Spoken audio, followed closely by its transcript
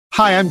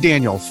Hi, I'm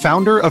Daniel,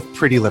 founder of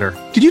Pretty Litter.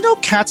 Did you know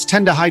cats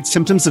tend to hide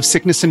symptoms of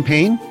sickness and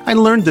pain? I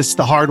learned this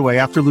the hard way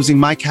after losing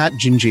my cat,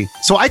 Gingy.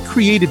 So I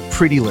created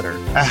Pretty Litter,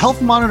 a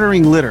health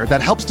monitoring litter that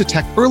helps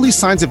detect early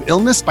signs of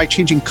illness by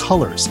changing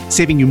colors,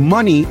 saving you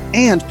money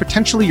and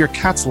potentially your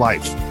cat's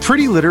life.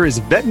 Pretty Litter is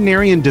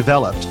veterinarian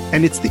developed,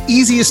 and it's the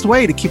easiest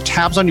way to keep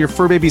tabs on your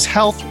fur baby's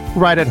health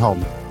right at home.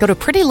 Go to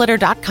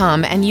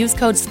prettylitter.com and use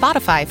code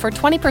SPOTIFY for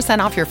 20%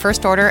 off your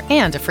first order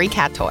and a free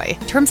cat toy.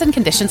 Terms and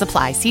conditions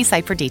apply. See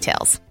site for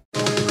details.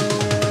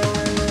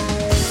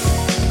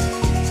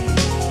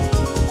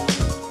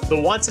 The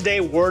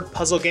once-a-day word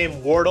puzzle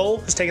game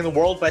Wordle has taken the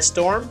world by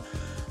storm,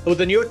 but with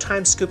the New York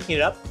Times scooping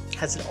it up,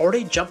 has it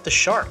already jumped the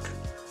shark?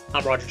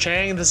 I'm Roger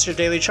Chang, and this is your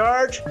Daily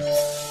Charge.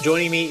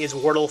 Joining me is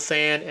Wordle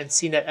fan and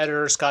CNET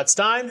editor Scott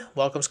Stein.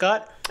 Welcome,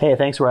 Scott. Hey,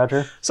 thanks,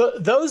 Roger. So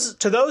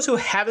to those who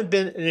haven't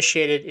been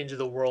initiated into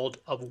the world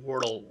of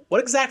Wordle,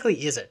 what exactly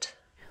is it?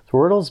 So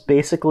Wordle's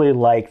basically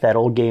like that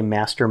old game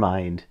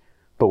Mastermind,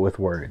 but with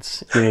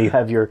words. You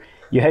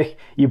know,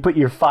 you put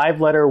your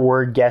 5-letter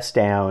word guess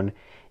down.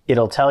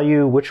 It'll tell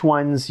you which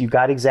ones you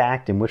got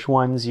exact and which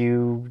ones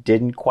you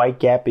didn't quite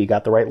get, but you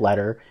got the right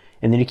letter.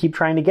 And then you keep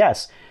trying to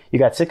guess. You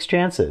got 6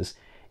 chances.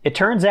 It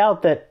turns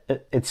out that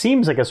it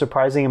seems like a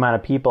surprising amount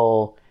of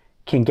people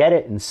can get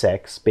it in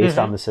 6 based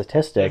on the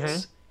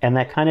statistics. And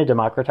that kind of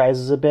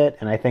democratizes a bit.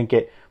 And I think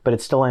but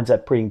it still ends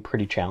up being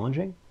pretty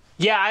challenging.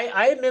 Yeah,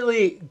 I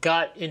admittedly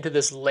got into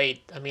this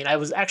late. I mean, I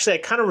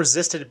kind of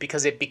resisted it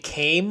because it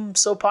became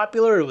so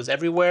popular. It was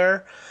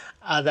everywhere.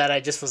 That I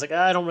just was like,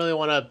 I don't really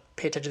want to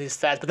pay attention to these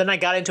fads. But then I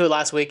got into it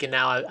last week, and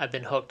now I've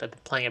been hooked. I've been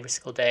playing every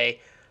single day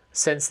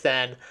since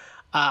then.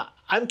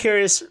 I'm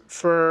curious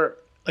for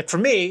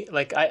me,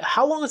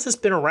 how long has this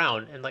been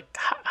around, and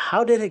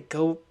how did it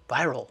go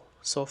viral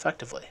so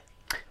effectively?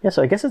 Yeah,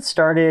 so I guess it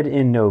started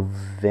in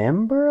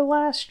November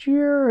last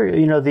year.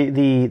 You know,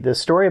 the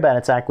story about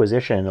its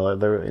acquisition,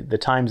 the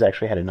Times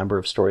actually had a number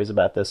of stories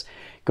about this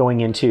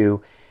going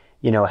into,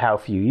 you know, how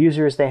few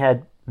users they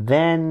had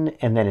then,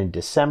 and then in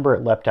December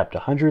it leapt up to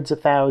hundreds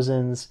of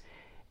thousands,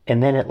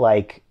 and then I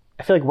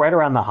feel like right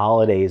around the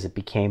holidays it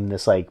became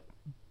this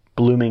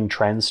blooming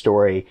trend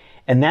story,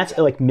 and that's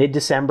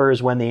mid-December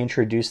is when they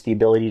introduced the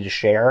ability to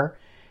share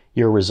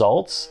your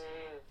results.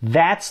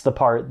 That's the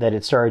part that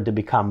it started to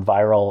become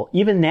viral.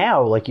 Even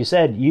now, like you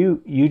said,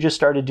 you just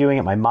started doing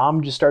it. My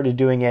mom just started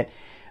doing it.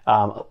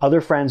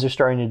 Other friends are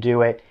starting to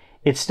do it.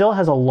 It still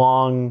has a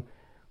long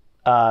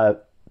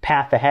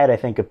path ahead, I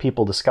think, of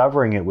people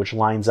discovering it, which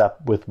lines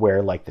up with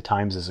where the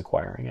Times is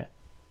acquiring it.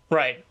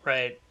 Right.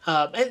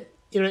 And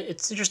you know,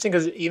 it's interesting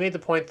because you made the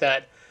point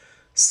that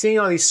seeing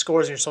all these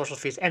scores in your social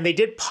feeds, and they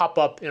did pop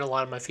up in a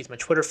lot of my feeds, my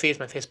Twitter feeds,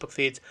 my Facebook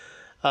feeds.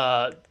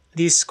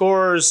 These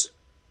scores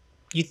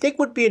you think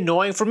would be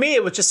annoying. For me,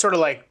 it was just sort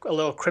of like a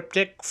little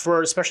cryptic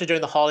especially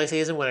during the holiday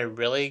season when I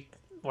really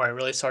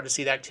started to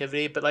see the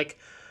activity. But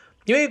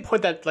you made a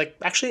point that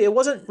actually it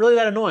wasn't really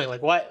that annoying.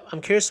 Why? I'm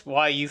curious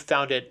why you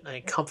found it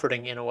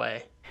comforting in a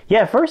way. Yeah,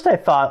 at first I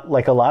thought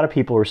a lot of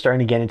people were starting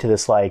to get into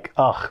this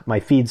my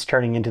feed's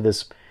turning into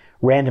this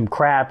random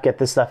crap. Get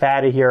this stuff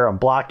out of here. I'm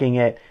blocking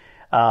it.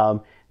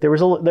 There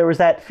was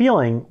that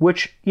feeling,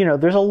 which, you know,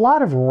 there's a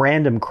lot of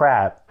random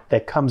crap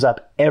that comes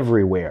up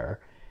everywhere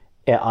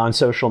on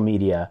social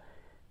media.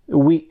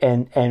 We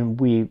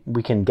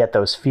can get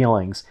those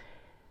feelings.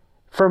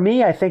 For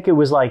me, I think it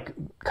was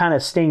kind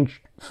of staying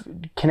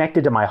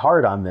connected to my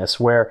heart on this,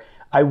 where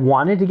I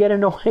wanted to get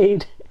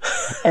annoyed.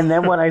 And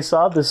then when I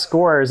saw the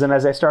scores and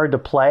as I started to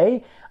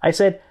play, I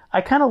said,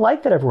 I kind of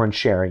like that everyone's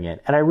sharing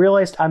it. And I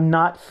realized I'm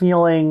not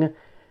feeling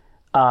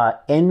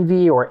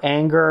envy or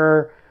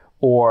anger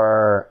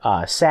or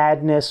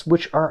sadness,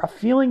 which are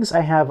feelings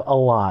I have a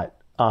lot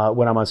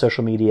when I'm on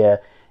social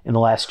media in the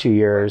last 2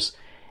 years.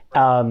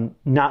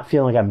 Not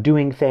feeling like I'm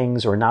doing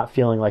things or not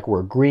feeling like we're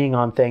agreeing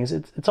on things.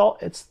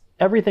 It's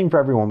everything for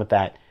everyone with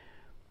that.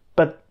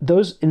 But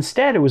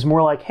instead, it was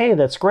more like, hey,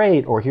 that's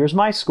great, or here's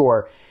my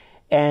score.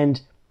 And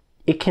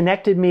it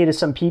connected me to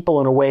some people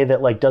in a way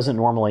that doesn't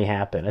normally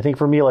happen. I think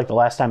for me, the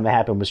last time that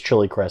happened was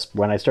Chili Crisp,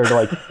 when I started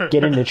to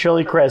get into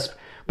Chili Crisp.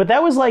 But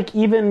that was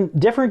even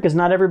different because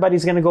not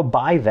everybody's going to go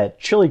buy that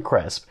Chili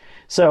Crisp.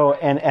 So,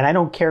 and I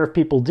don't care if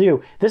people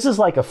do. This is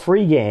like a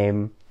free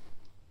game.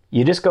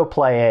 You just go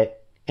play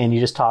it and you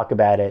just talk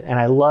about it. And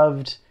I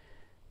love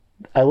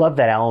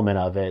that element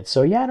of it.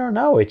 So yeah, I don't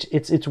know.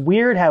 It's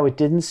weird how it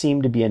didn't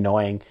seem to be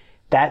annoying.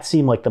 That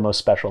seemed like the most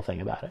special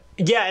thing about it.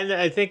 Yeah, and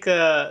I think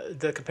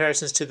the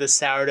comparisons to the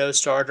sourdough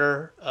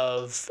starter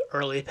of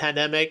early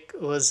pandemic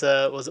was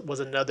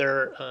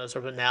another sort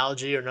of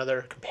analogy or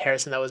another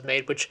comparison that was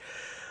made. Which,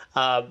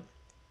 to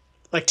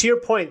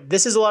your point,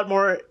 this is a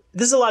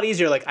lot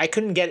easier. I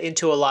couldn't get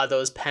into a lot of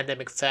those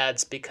pandemic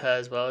fads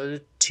because, well,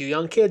 2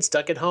 young kids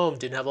stuck at home,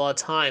 didn't have a lot of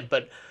time.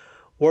 But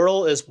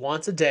Wordle is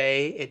once a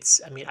day.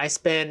 I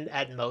spend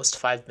at most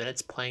 5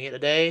 minutes playing it a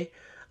day.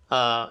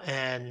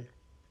 And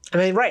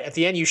right, at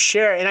the end you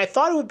share. And I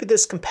thought it would be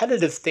this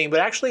competitive thing, but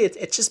actually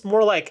it's just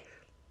more like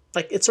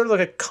it's sort of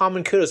like a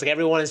common kudos.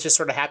 Everyone is just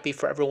sort of happy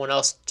for everyone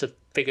else to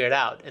figure it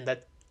out. And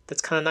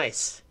that's kind of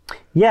nice.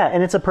 Yeah,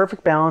 and it's a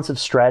perfect balance of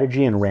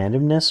strategy and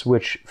randomness,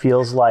 which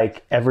feels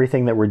like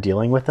everything that we're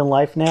dealing with in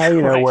life now,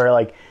 Right. where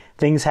like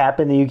things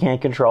happen that you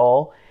can't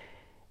control.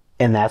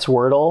 And that's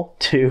Wordle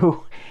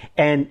too.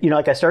 And,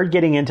 like I started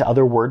getting into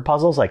other word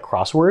puzzles like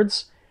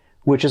crosswords,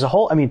 which is a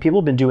whole, I mean, people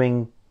have been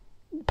doing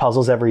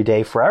puzzles every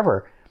day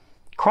forever.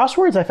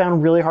 Crosswords I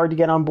found really hard to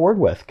get on board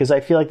with because I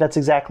feel like that's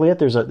exactly it.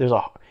 There's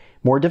a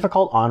more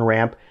difficult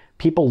on-ramp.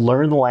 People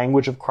learn the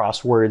language of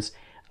crosswords.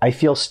 I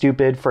feel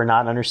stupid for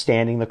not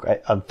understanding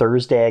on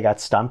Thursday I got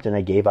stumped and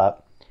I gave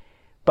up.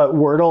 But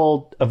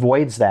Wordle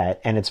avoids that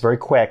and it's very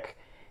quick.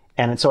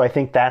 And so I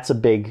think that's a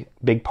big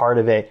part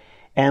of it.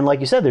 And like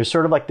you said, there's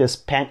sort of like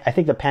this, I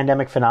think the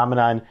pandemic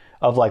phenomenon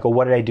of like, oh,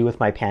 what did I do with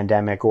my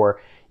pandemic? Or,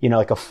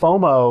 like a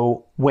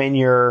FOMO when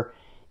you're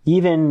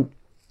even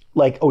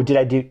like, oh,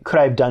 could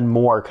I have done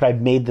more? Could I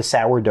have made the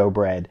sourdough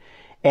bread?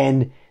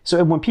 And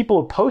so when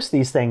people post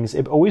these things,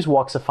 it always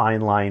walks a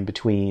fine line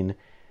between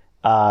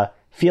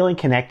feeling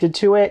connected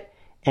to it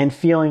and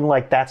feeling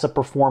like that's a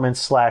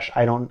performance /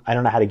 I don't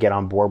know how to get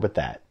on board with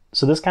that.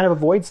 So this kind of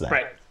avoids that.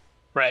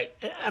 Right.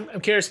 I'm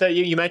curious that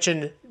you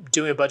mentioned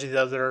doing a bunch of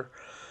the other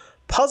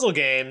puzzle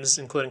games,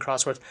 including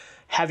crosswords.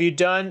 Have you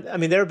done, I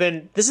mean,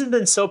 this has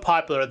been so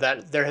popular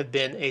that there have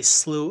been a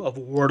slew of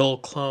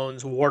Wordle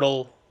clones,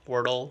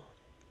 Wordle.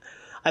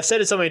 I've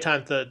said it so many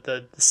times,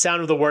 the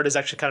sound of the word is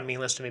actually kind of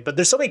meaningless to me, but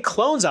there's so many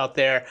clones out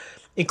there,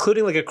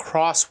 including like a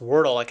cross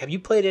Wordle. Like, have you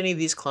played any of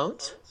these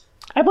clones?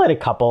 I played a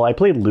couple. I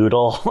played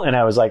Loodle, and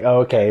I was like, oh,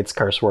 okay, it's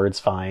curse words,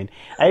 fine.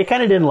 I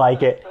kind of didn't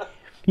like it.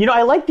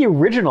 I like the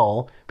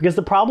original because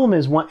the problem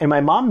is, and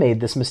my mom made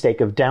this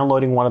mistake of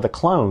downloading one of the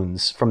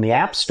clones from the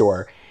App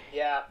Store,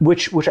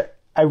 which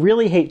I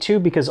really hate too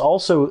because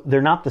also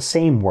they're not the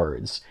same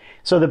words.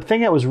 So the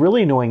thing that was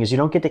really annoying is you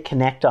don't get to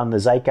connect on the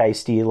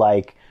zeitgeisty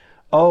like,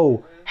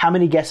 oh, how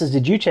many guesses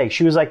did you take?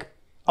 She was like,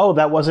 oh,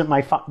 that wasn't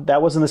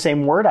the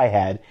same word I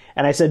had.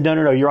 And I said,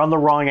 no, you're on the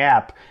wrong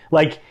app.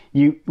 Like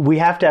we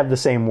have to have the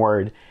same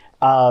word.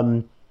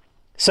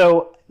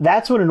 So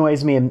that's what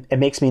annoys me and it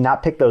makes me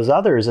not pick those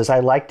others is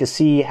I like to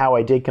see how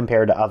I did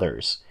compare to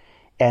others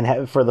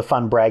and for the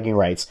fun bragging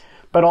rights.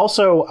 But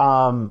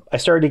also, I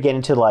started to get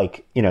into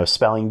like,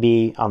 spelling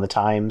bee on the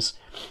Times,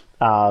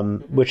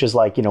 which is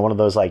like, one of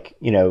those like,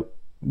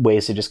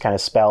 ways to just kind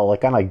of spell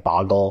like kind of like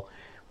Boggle,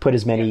 put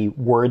as many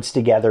words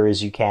together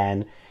as you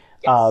can.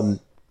 Yes.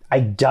 I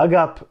dug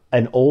up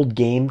an old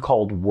game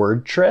called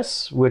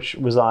Wordtris, which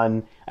was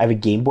I have a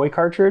Game Boy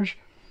cartridge,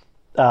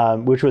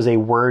 which was a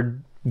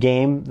word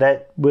game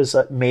that was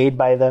made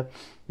by the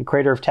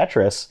creator of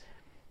Tetris,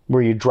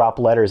 where you drop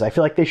letters. I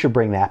feel like they should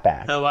bring that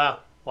back. Oh,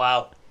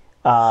 wow.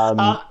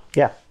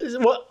 Yeah.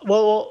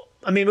 Well,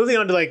 I mean, moving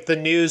on to like the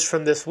news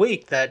from this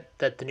week that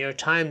the New York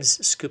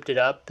Times scooped it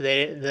up.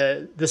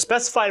 The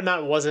specified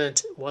amount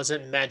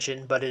wasn't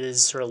mentioned, but it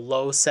is sort of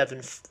low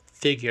seven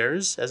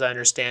figures, as I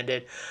understand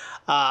it.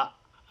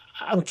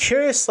 I'm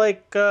curious,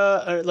 like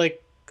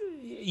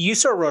you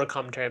sort of wrote a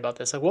commentary about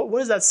this. Like, what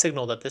does that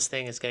signal that this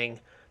thing is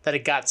that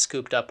it got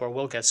scooped up or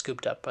will get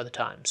scooped up by the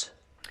Times?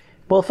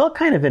 Well, it felt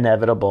kind of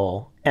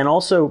inevitable, and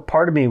also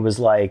part of me was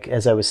like,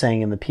 as I was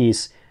saying in the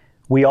piece,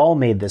 we all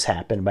made this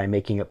happen by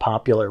making it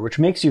popular, which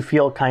makes you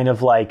feel kind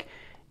of like,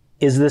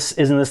 isn't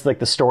this like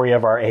the story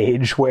of our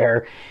age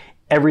where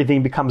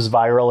everything becomes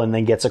viral and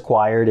then gets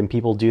acquired and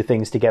people do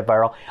things to get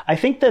viral? I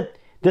think that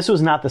this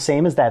was not the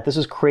same as that. This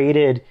was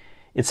created,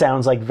 it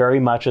sounds like, very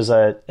much as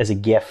a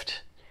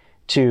gift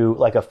to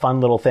like a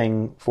fun little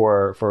thing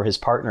for his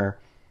partner,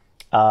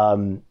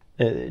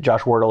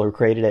 Josh Wordle, who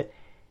created it.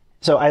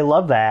 So I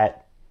love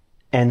that.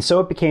 And so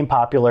it became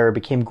popular, it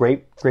became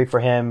great for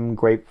him,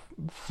 great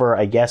for,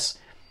 I guess,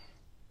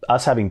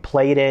 us having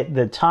played it.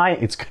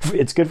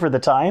 It's good for the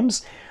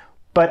Times.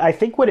 But I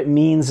think what it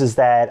means is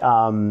that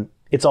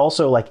it's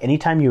also like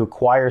anytime you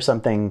acquire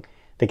something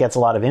that gets a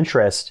lot of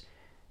interest,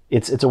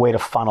 it's a way to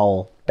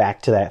funnel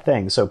back to that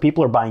thing. So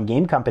people are buying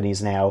game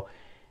companies now,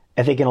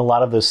 I think in a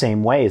lot of those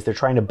same ways. They're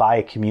trying to buy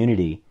a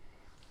community,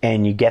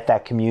 and you get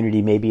that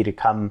community maybe to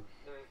come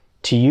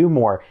to you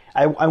more.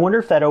 I wonder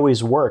if that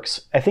always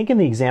works. I think in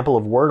the example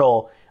of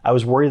Wordle, I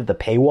was worried that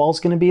the paywall is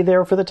going to be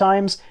there for the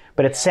Times,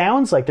 but it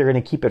sounds like they're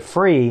going to keep it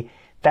free.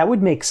 That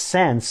would make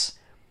sense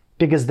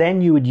because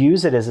then you would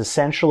use it as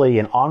essentially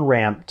an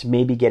on-ramp to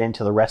maybe get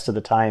into the rest of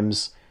the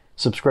Times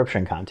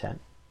subscription content.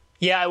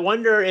 Yeah, I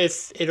wonder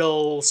if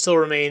it'll still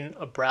remain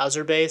a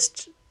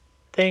browser-based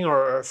thing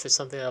or if it's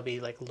something that'll be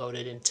like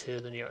loaded into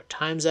the New York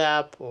Times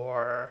app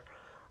or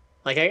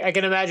like I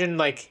can imagine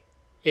like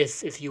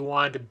if you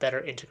wanted to better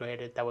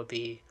integrate it, that would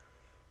be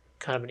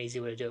kind of an easy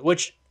way to do it,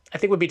 which I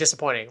think would be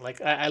disappointing. Like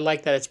I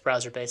like that it's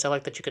browser-based. I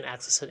like that you can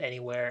access it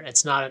anywhere.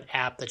 It's not an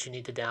app that you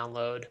need to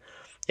download.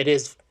 It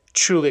is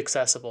truly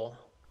accessible.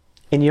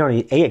 And you don't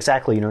need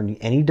you don't need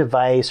any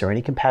device or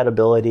any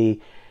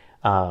compatibility.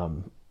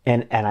 And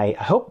I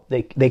hope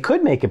they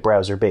could make it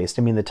browser-based.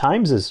 I mean, the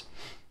Times is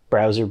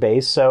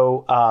browser-based,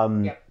 so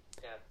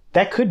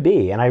that could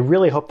be. And I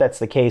really hope that's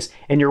the case.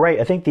 And you're right.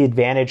 I think the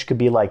advantage could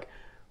be like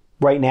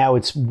right now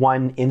it's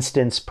one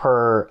instance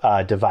per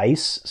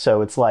device.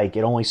 So it's like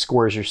it only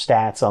scores your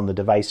stats on the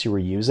device you were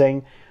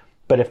using.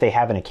 But if they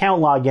have an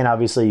account login,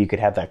 obviously you could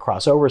have that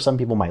crossover. Some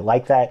people might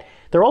like that.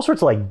 There are all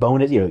sorts of like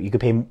bonus, you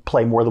could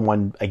play more than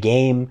one a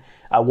game,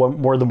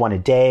 more than one a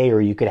day, or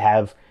you could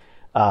have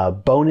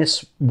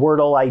bonus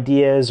Wordle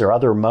ideas or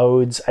other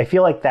modes. I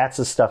feel like that's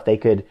the stuff they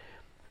could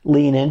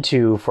lean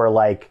into for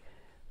like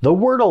the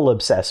Wordle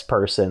obsessed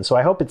person. So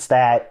I hope it's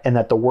that, and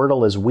that the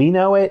Wordle as we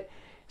know it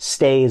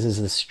stays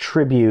as this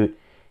tribute,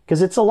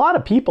 because it's a lot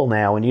of people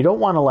now, and you don't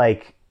want to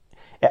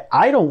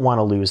I don't want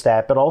to lose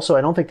that, but also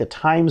I don't think the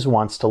Times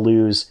wants to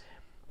lose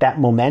that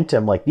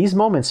momentum. Like these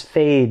moments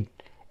fade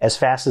as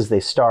fast as they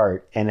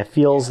start, and it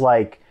feels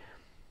like,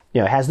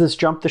 has this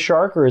jumped the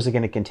shark, or is it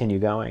going to continue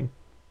going?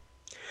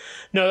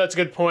 No, that's a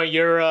good point.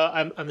 You're,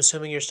 I'm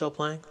assuming you're still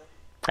playing.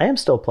 I am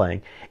still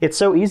playing. It's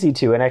so easy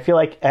to, and I feel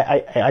like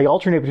I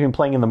alternate between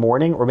playing in the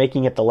morning or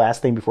making it the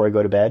last thing before I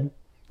go to bed,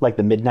 like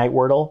the midnight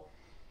Wordle.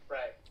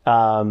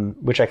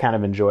 Which I kind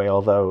of enjoy,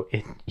 although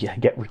I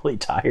get really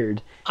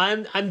tired.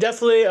 I'm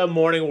definitely a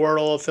morning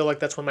Wordle. I feel like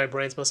that's when my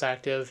brain's most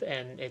active,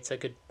 and it's a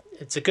good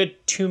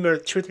 2 or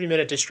 3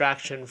 minute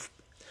distraction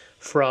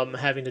from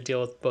having to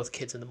deal with both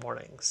kids in the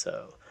morning.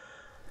 So,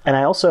 and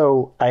I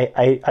also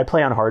I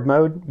play on hard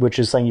mode, which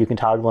is something you can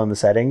toggle in the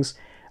settings.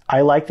 I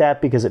like that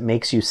because it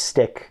makes you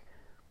stick.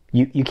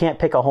 You can't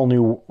pick a whole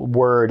new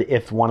word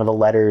if one of the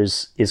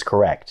letters is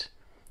correct.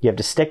 You have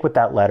to stick with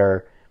that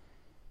letter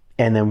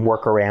and then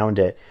work around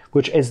it,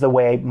 which is the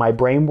way my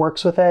brain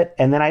works with it.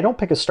 And then I don't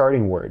pick a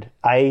starting word.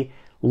 I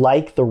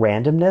like the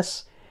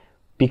randomness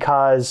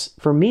because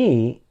for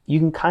me, you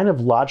can kind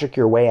of logic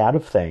your way out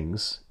of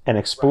things and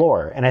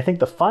explore. Right. And I think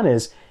the fun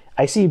is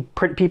I see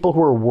people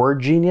who are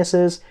word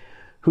geniuses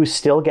who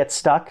still get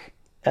stuck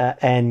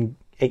and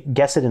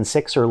guess it in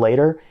 6 or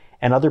later,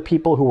 and other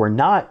people who are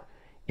not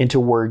into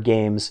word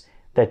games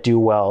that do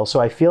well. So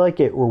I feel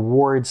like it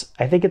rewards,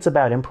 I think it's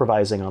about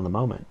improvising on the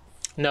moment.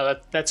 No,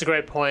 that's a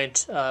great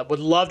point. Would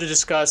love to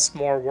discuss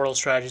more Wordle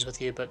strategies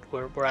with you, but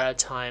we're out of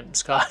time,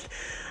 Scott.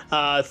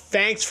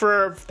 Thanks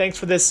for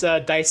this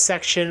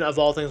dissection of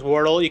all things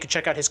Wordle. You can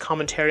check out his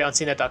commentary on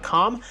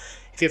cnet.com.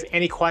 If you have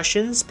any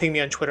questions, ping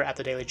me on Twitter at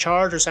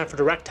 @thedailycharge, or sign for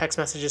direct text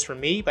messages from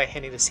me by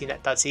heading to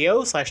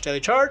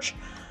cnet.co/dailycharge.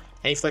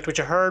 And if you liked what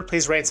you heard,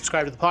 please rate and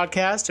subscribe to the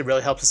podcast. It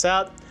really helps us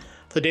out.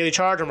 For the Daily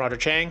Charge, I'm Roger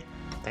Chang.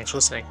 Thanks for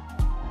listening.